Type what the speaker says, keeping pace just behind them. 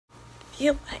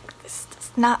feel like this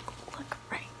does not look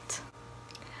right.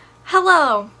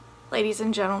 Hello, ladies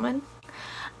and gentlemen.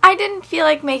 I didn't feel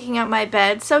like making up my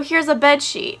bed, so here's a bed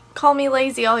sheet. Call me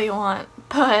lazy all you want,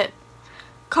 but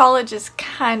college is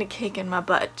kind of kicking my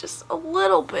butt just a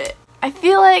little bit. I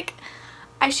feel like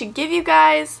I should give you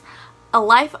guys a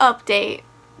life update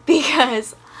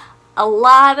because a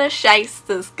lot of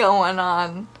shiesta's going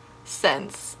on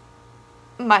since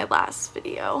my last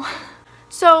video.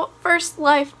 So, first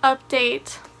life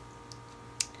update.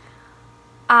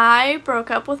 I broke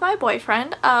up with my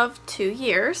boyfriend of 2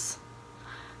 years.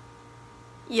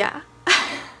 Yeah.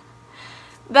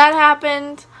 That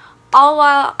happened all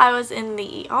while I was in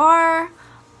the ER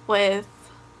with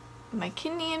my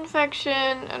kidney infection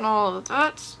and all of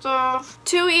that stuff.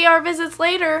 2 ER visits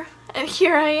later, and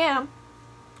here I am.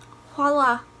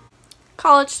 Voila.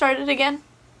 College started again.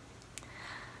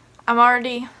 I'm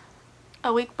already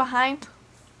a week behind.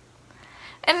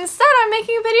 And instead I'm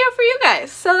making a video for you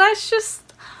guys. So that's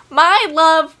just my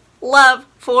love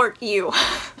for you.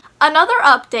 Another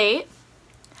update.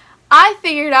 I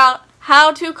figured out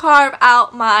how to carve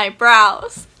out my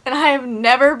brows. And I have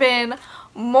never been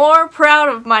more proud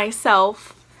of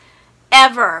myself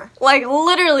ever. Like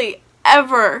literally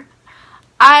ever.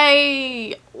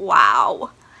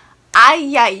 Wow.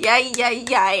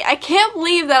 I can't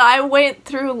believe that I went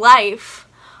through life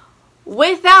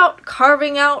without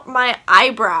carving out my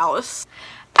eyebrows.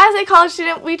 As a college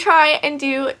student, we try and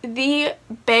do the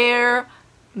bare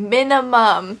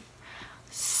minimum.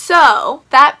 So,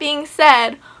 that being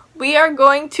said, we are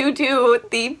going to do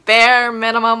the bare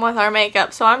minimum with our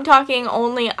makeup. So I'm talking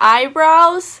only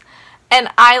eyebrows and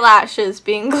eyelashes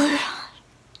being glued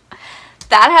on.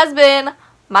 That has been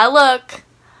my look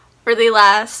for the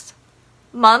last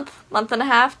month and a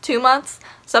half, 2 months,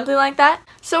 something like that.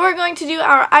 So we're going to do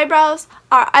our eyebrows,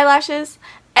 our eyelashes,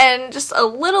 and just a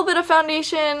little bit of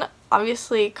foundation,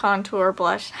 obviously contour,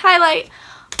 blush, highlight,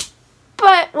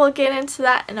 but we'll get into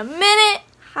that in a minute.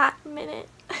 Hot minute.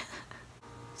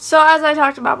 So as I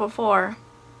talked about before,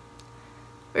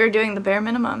 we were doing the bare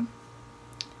minimum,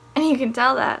 and you can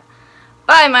tell that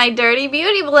by my dirty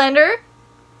beauty blender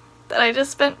that I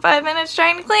just spent 5 minutes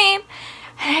trying to clean,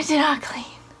 and I did not clean.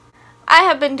 I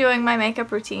have been doing my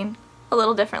makeup routine a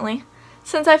little differently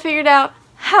since I figured out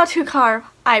how to carve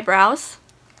eyebrows.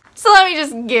 So let me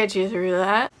just get you through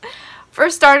that. For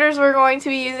starters, we're going to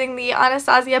be using the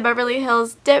Anastasia Beverly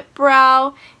Hills Dip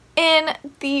Brow in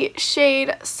the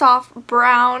shade Soft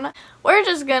Brown. We're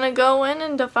just gonna go in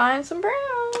and define some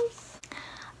brows.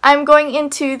 I'm going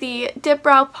into the Dip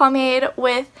Brow Pomade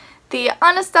with the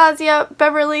Anastasia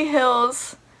Beverly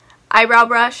Hills eyebrow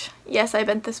brush. Yes, I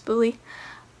bent this spoolie.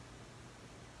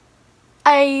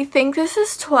 I think this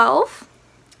is 12.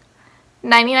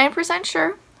 99%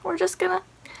 sure. We're just gonna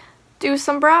do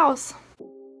some brows.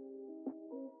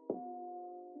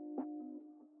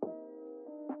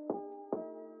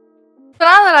 So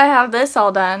now that I have this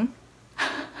all done,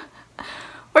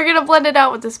 we're gonna blend it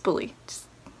out with the spoolie. Just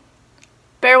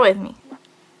bear with me.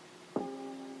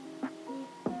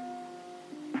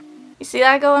 You see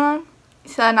that going on? You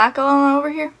see that not going on over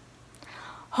here?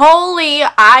 Holy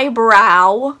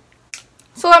eyebrow!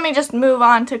 So let me just move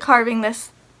on to carving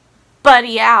this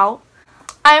buddy out.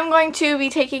 I'm going to be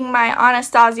taking my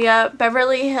Anastasia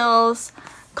Beverly Hills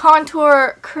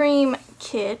Contour Cream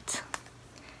Kit.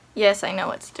 Yes, I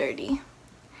know it's dirty.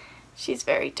 She's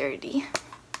very dirty.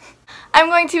 I'm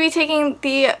going to be taking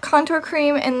the contour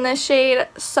cream in the shade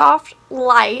Soft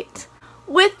Light.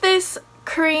 With this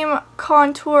cream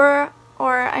contour,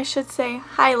 or I should say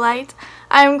highlight,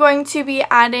 I'm going to be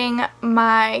adding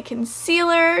my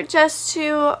concealer just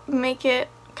to make it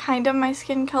kind of my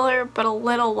skin color, but a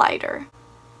little lighter.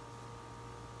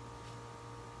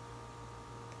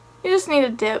 You just need a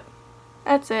dip.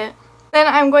 That's it. Then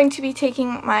I'm going to be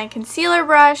taking my concealer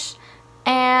brush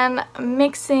and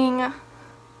mixing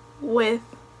with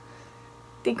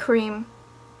the cream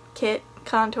kit,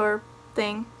 contour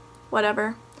thing,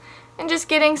 whatever, and just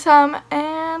getting some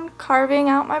and carving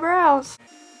out my brows.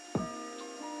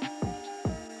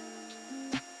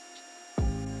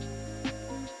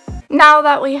 Now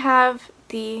that we have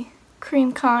the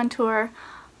cream contour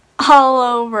all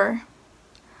over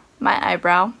my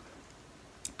eyebrow,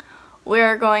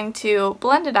 we're going to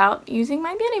blend it out using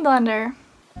my beauty blender.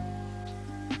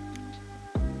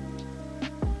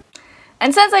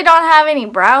 And since I don't have any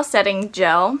brow setting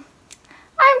gel,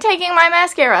 I'm taking my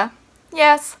mascara.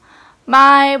 Yes,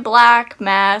 my black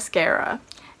mascara.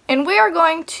 And we are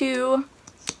going to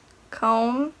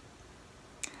comb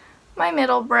my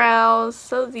middle brows,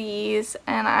 so these,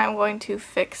 and I'm going to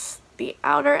fix the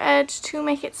outer edge to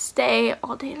make it stay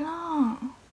all day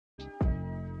long.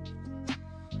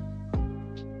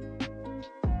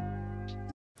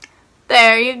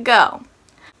 There you go.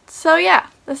 So yeah,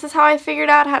 this is how I figured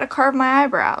out how to carve my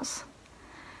eyebrows.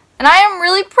 And I am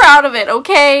really proud of it,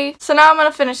 okay? So now I'm going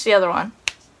to finish the other one.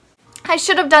 I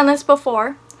should have done this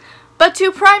before, but to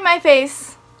prime my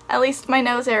face, at least my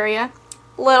nose area,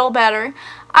 a little better,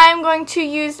 I'm going to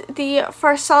use the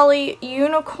Farsali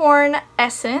Unicorn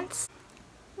Essence.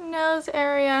 Nose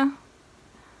area.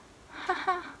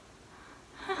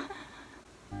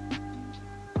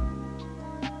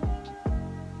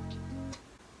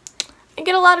 I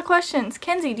get a lot of questions.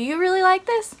 Kenzie, do you really like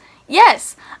this?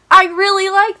 Yes, I really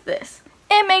like this.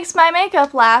 It makes my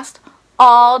makeup last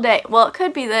all day. Well, it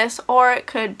could be this, or it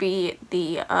could be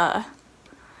the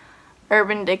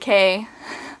Urban Decay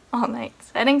All Night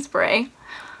Setting Spray.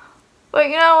 But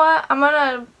you know what? I'm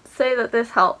gonna say that this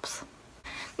helps.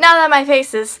 Now that my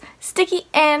face is sticky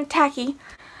and tacky,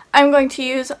 I'm going to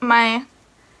use my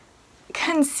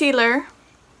concealer.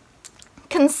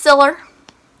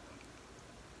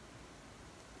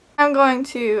 I'm going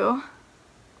to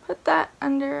put that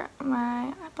under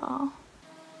my eyeball.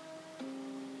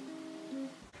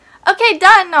 Okay,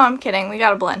 done! No, I'm kidding. We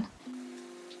gotta blend.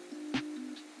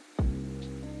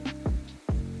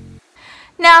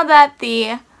 Now that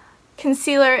the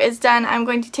concealer is done, I'm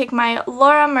going to take my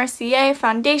Laura Mercier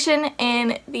foundation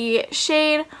in the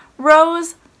shade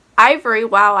Rose Ivory.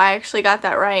 Wow, I actually got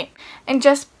that right. And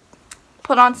just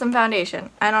put on some foundation.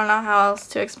 I don't know how else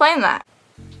to explain that.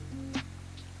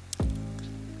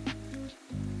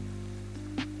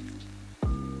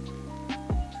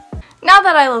 Now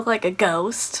that I look like a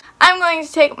ghost, I'm going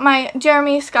to take my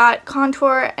Jeremy Scott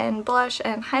contour and blush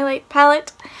and highlight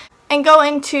palette and go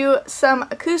into some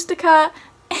Acoustica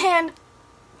and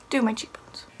do my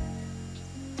cheekbones.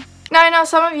 Now I know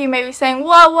some of you may be saying,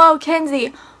 whoa,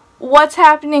 Kenzie, what's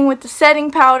happening with the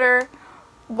setting powder?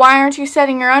 Why aren't you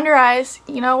setting your under eyes?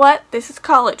 You know what? This is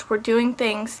college. We're doing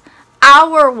things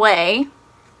our way.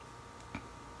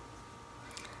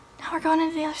 Now we're going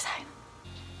into the other side.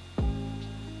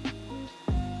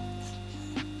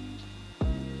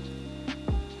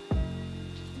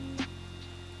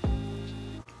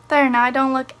 There, now I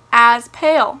don't look as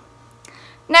pale.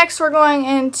 Next, we're going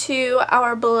into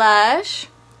our blush.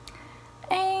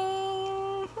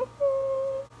 And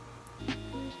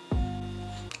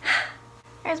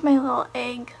there's my little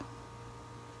egg.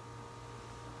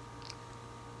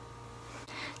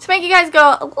 To make you guys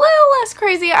go a little less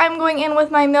crazy, I'm going in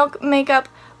with my Milk Makeup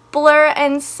Blur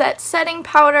and Set Setting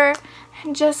Powder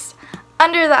and just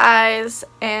under the eyes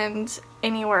and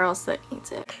anywhere else that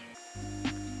needs it.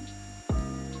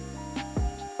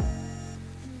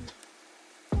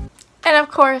 And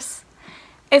of course,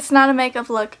 it's not a makeup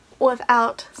look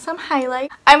without some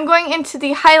highlight. I'm going into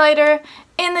the highlighter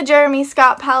in the Jeremy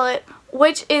Scott palette,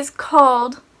 which is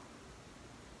called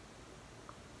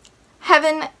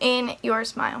Heaven in Your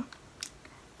Smile.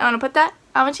 I want to put that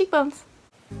on my cheekbones.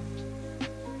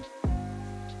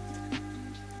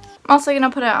 I'm also going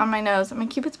to put it on my nose and my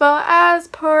Cupid's bow as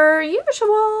per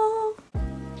usual.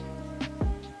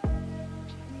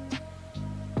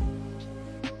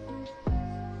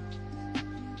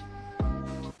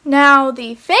 Now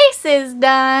the face is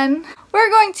done. We're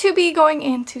going to be going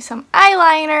into some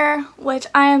eyeliner, which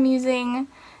I am using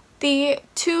the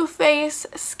Too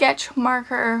Faced Sketch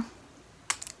Marker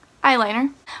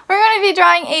eyeliner. We're going to be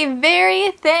drawing a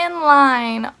very thin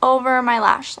line over my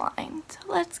lash line. So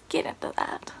let's get into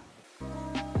that.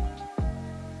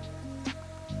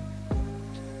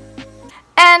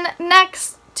 And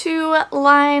next, to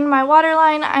line my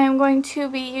waterline, I am going to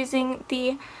be using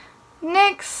the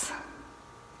NYX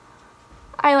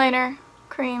eyeliner,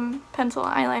 cream, pencil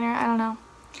eyeliner, I don't know.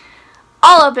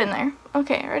 All up in there.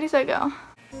 Okay, ready, set, go.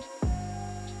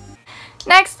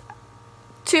 Next,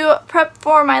 to prep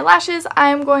for my lashes,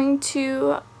 I'm going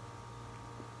to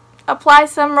apply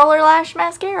some roller lash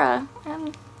mascara.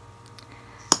 And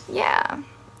yeah,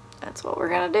 that's what we're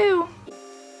gonna do.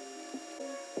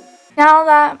 Now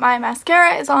that my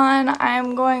mascara is on,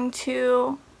 I'm going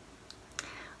to,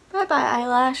 bye-bye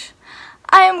eyelash.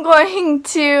 I am going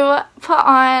to put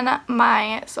on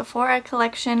my Sephora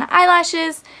Collection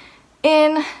eyelashes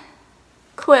in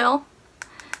Quill.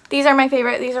 These are my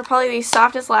favorite. These are probably the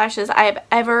softest lashes I have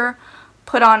ever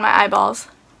put on my eyeballs.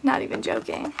 Not even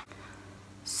joking.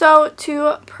 So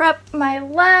to prep my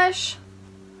lash,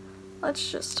 let's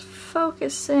just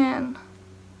focus in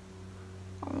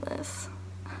on this.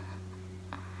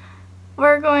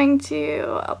 We're going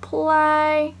to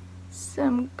apply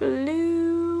some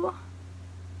glue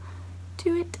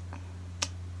to it.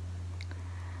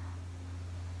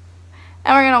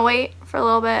 And we're going to wait for a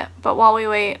little bit, but while we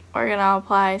wait, we're going to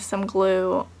apply some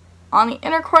glue on the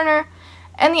inner corner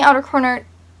and the outer corner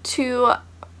to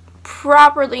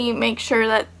properly make sure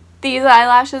that these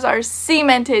eyelashes are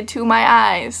cemented to my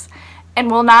eyes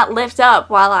and will not lift up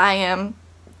while I am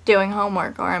doing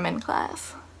homework or I'm in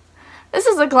class. This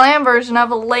is a glam version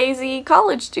of a lazy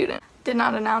college student. Did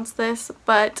not announce this,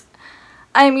 but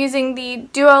I am using the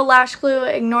Duo Lash Glue.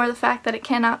 Ignore the fact that it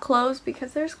cannot close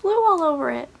because there's glue all over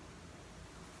it.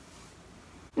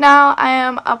 Now I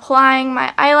am applying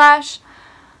my eyelash,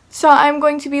 so I'm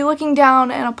going to be looking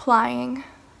down and applying,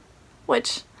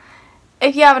 which,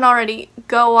 if you haven't already,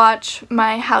 go watch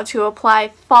my how to apply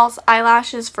false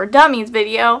eyelashes for dummies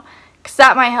video, because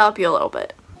that might help you a little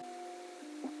bit.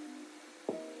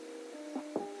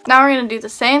 Now we're going to do the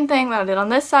same thing that I did on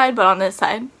this side, but on this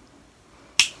side.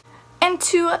 And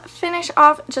to finish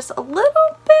off just a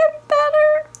little bit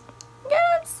better,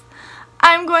 yes,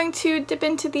 I'm going to dip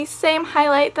into the same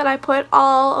highlight that I put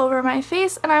all over my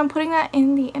face, and I'm putting that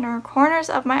in the inner corners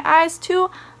of my eyes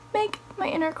to make my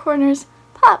inner corners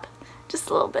pop just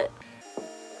a little bit.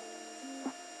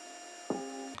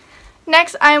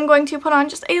 Next, I am going to put on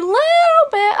just a little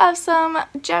bit of some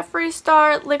Jeffree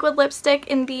Star liquid lipstick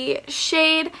in the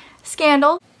shade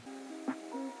Scandal.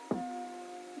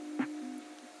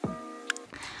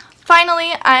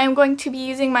 Finally, I am going to be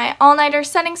using my all-nighter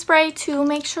setting spray to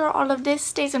make sure all of this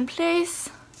stays in place.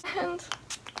 And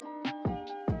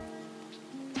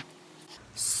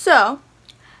so,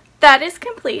 that is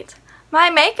complete. My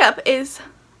makeup is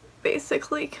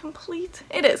basically complete.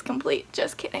 It is complete,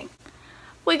 just kidding.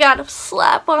 We gotta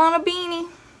slap on a beanie.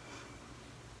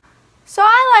 So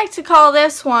I like to call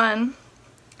this one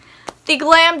the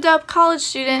glammed up college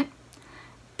student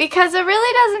because it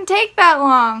really doesn't take that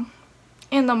long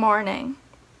in the morning.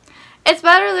 It's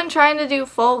better than trying to do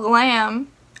full glam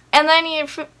and then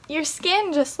your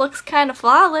skin just looks kind of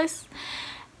flawless.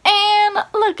 And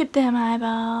look at them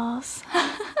eyeballs.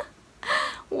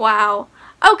 Wow.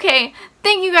 Okay,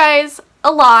 thank you guys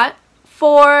a lot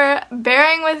for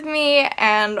bearing with me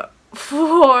and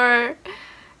for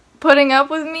putting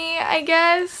up with me, I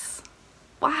guess.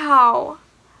 Wow.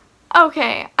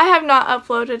 Okay, I have not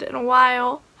uploaded in a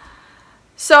while,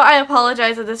 so I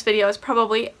apologize that this video is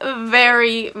probably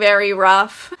very, very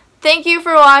rough. Thank you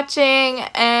for watching,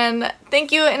 and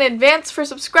thank you in advance for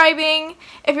subscribing.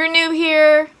 If you're new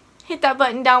here, hit that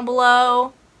button down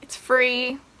below. It's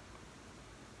free.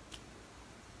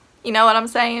 You know what I'm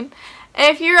saying?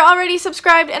 And if you're already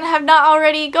subscribed and have not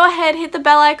already, go ahead, hit the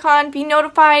bell icon, be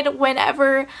notified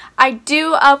whenever I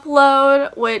do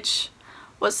upload, which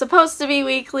was supposed to be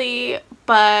weekly,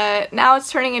 but now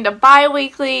it's turning into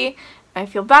bi-weekly. I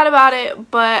feel bad about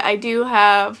it, but I do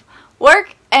have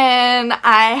work and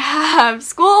I have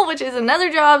school, which is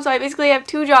another job, so I basically have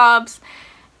 2 jobs,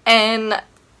 and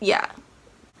yeah.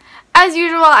 As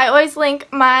usual, I always link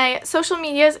my social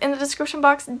medias in the description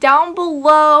box down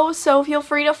below, so feel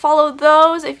free to follow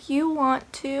those if you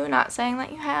want to. Not saying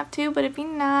that you have to, but it'd be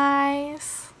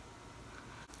nice.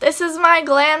 This is my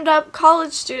glammed up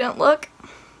college student look.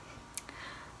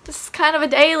 This is kind of a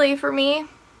daily for me,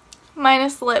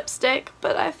 minus the lipstick,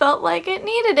 but I felt like it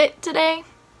needed it today.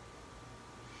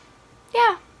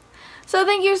 Yeah. So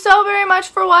thank you so very much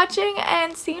for watching,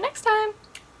 and see you next time.